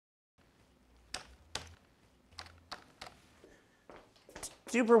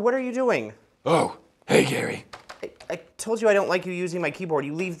Duper, what are you doing? Oh, hey Gary. I told you I don't like you using my keyboard.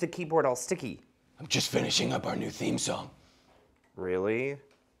 You leave the keyboard all sticky. I'm just finishing up our new theme song. Really?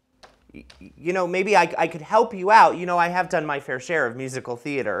 You know, maybe I could help you out. You know, I have done my fair share of musical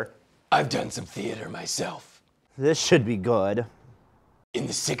theater. I've done some theater myself. This should be good. In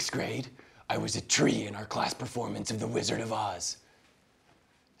the 6th grade, I was a tree in our class performance of The Wizard of Oz.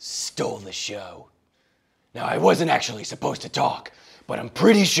 Stole the show. Now, I wasn't actually supposed to talk, but I'm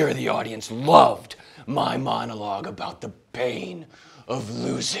pretty sure the audience loved my monologue about the pain of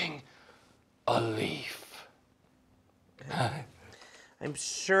losing a leaf. I'm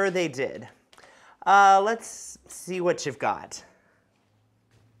sure they did. Let's see what you've got.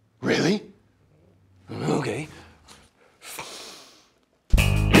 Really? Okay.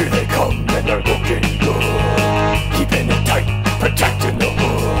 Here they come and they're looking good, keeping it tight, protecting the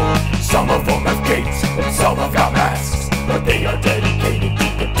hood. Some of them have gates and some have got masks, but they are dedicated to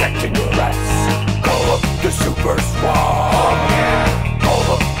protecting your ass. Call up the super squad. Yeah.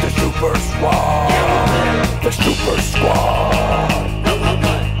 Call up the super squad. Yeah. The super squad.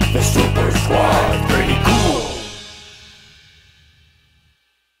 The super squad. Pretty cool.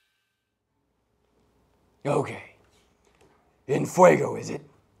 Okay. In fuego, is it?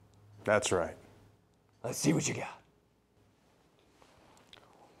 That's right. Let's see what you got.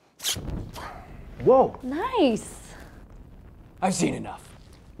 Whoa. Nice. I've seen enough.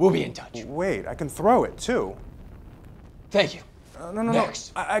 We'll be in touch. Wait, I can throw it too. Thank you. No.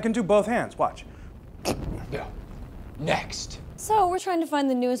 Next. I can do both hands. Watch. Yeah. Next. So we're trying to find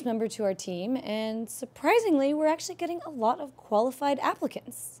the newest member to our team, and surprisingly, we're actually getting a lot of qualified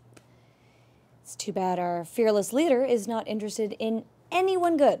applicants. It's too bad our fearless leader is not interested in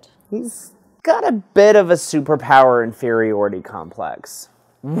anyone good. He's got a bit of a superpower inferiority complex.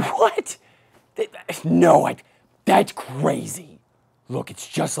 What? No, that's crazy. Look, it's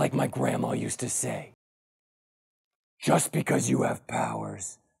just like my grandma used to say. Just because you have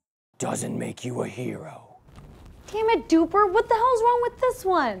powers doesn't make you a hero. Damn it, Duper, what the hell's wrong with this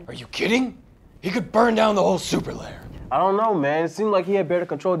one? Are you kidding? He could burn down the whole super lair. I don't know, man. It seemed like he had better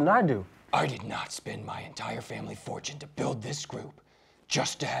control than I do. I did not spend my entire family fortune to build this group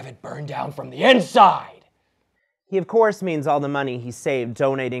just to have it burn down from the inside. He, of course, means all the money he saved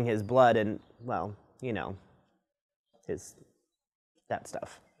donating his blood and, well, you know, that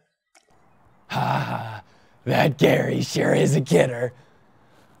stuff. Ha, that Gary sure is a kidder.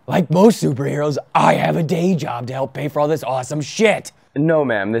 Like most superheroes, I have a day job to help pay for all this awesome shit. No,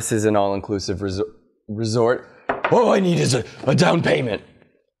 ma'am. This is an all-inclusive resort. All I need is a down payment.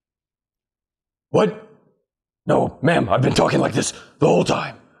 What? No, ma'am, I've been talking like this the whole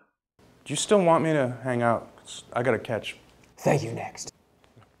time. Do you still want me to hang out? I got a catch. Thank you, next.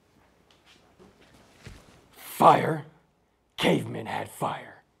 Fire. Cavemen had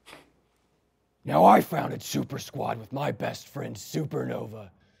fire. Now I founded Super Squad with my best friend Supernova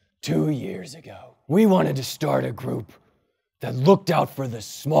 2 years ago. We wanted to start a group that looked out for the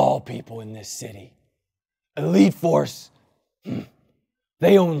small people in this city. Elite Force,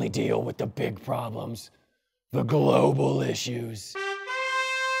 they only deal with the big problems, the global issues.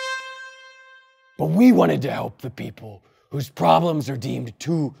 But we wanted to help the people whose problems are deemed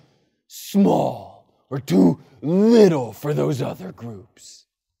too small or too little for those other groups.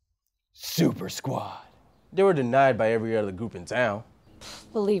 Super Squad. They were denied by every other group in town.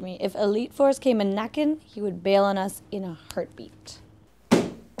 Believe me, if Elite Force came a knockin', he would bail on us in a heartbeat.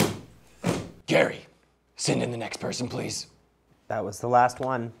 Gary, send in the next person, please. That was the last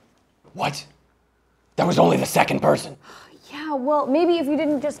one. What? That was only the second person. Yeah, well, maybe if you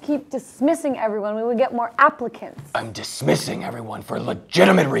didn't just keep dismissing everyone, we would get more applicants. I'm dismissing everyone for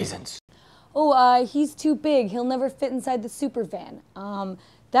legitimate reasons. Oh, he's too big. He'll never fit inside the super van.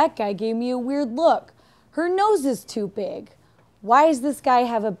 That guy gave me a weird look. Her nose is too big. Why does this guy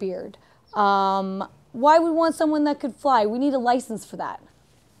have a beard? Why would we want someone that could fly? We need a license for that.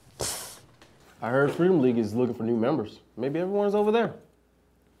 I heard Freedom League is looking for new members. Maybe everyone's over there.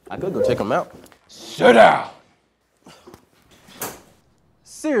 I could go check them out. Sit down.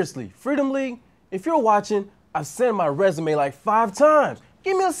 Seriously, Freedom League, if you're watching, I've sent my resume like 5 times.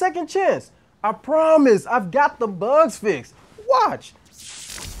 Give me a second chance. I promise, I've got the bugs fixed. Watch.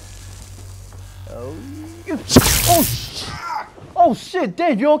 Oh shit,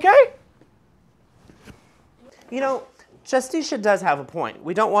 Dave, you okay? You know, Justicia does have a point.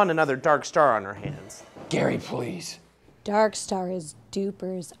 We don't want another Dark Star on our hands. Gary, please. Dark Star is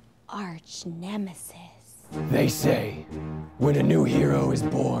Duper's arch nemesis. They say, when a new hero is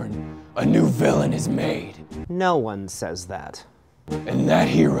born, a new villain is made. No one says that. And that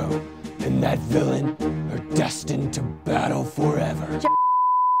hero and that villain are destined to battle forever.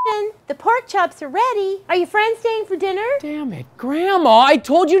 pork chops are ready. Are your friends staying for dinner? Damn it, Grandma, I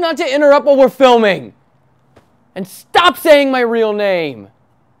told you not to interrupt while we're filming. And stop saying my real name.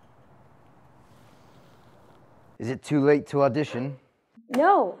 Is it too late to audition?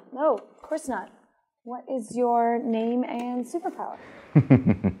 No, of course not. What is your name and superpower?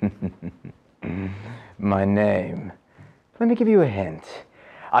 My name. Let me give you a hint.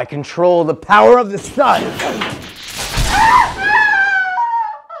 I control the power of the sun.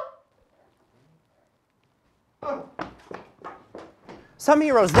 Some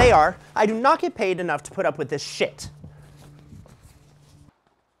heroes they are. I do not get paid enough to put up with this shit.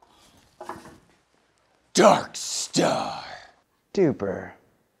 Dark Star. Duper,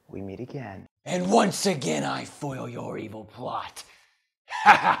 we meet again. And once again I foil your evil plot.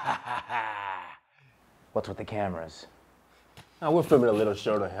 What's with the cameras? We're filming a little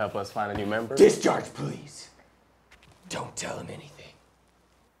show to help us find a new member. Discharge, please. Don't tell him anything.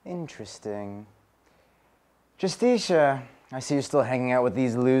 Interesting. Justisha, I see you're still hanging out with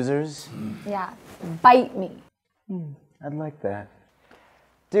these losers. Yeah, bite me. I'd like that.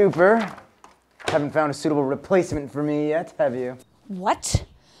 Duper, haven't found a suitable replacement for me yet, have you? What?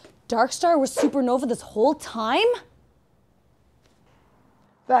 Darkstar was Supernova this whole time?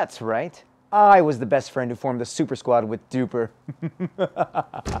 That's right. I was the best friend who formed the Super Squad with Duper.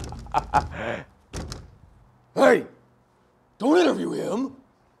 Hey, don't interview him.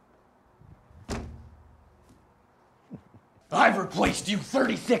 I've replaced you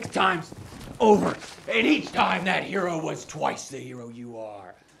 36 times over, and each time that hero was twice the hero you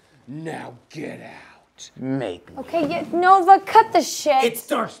are. Now get out. Make me. Okay, Nova, cut the shit. It's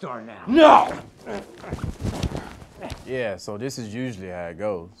Darkstar now. No! Yeah, so this is usually how it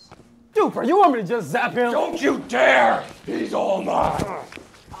goes. Duper, you want me to just zap him? Don't you dare! He's all mine.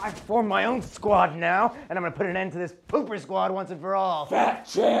 I've formed my own squad now, and I'm gonna put an end to this pooper squad once and for all. Fat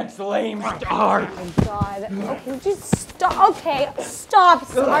chance, lame star. Oh my God. Okay, just stop. Okay,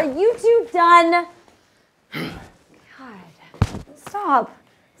 stop. Are you two done? God, stop.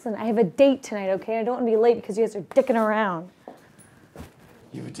 Listen, I have a date tonight, okay? I don't want to be late because you guys are dicking around.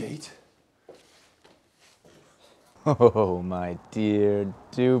 You have a date? Oh, my dear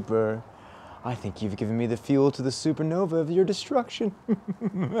Duper. I think you've given me the fuel to the supernova of your destruction.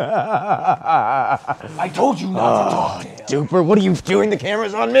 I told you not to talk to him. Duper, what are you doing? The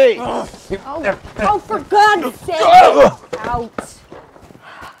camera's on me! Oh, for God's sake! Out.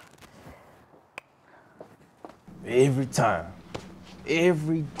 Every time.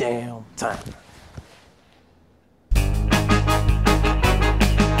 Every damn time.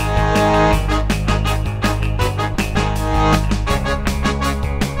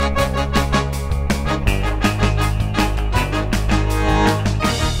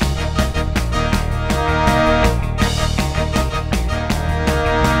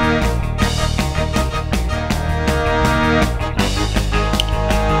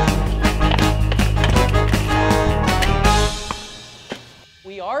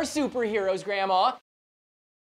 We are superheroes, Grandma.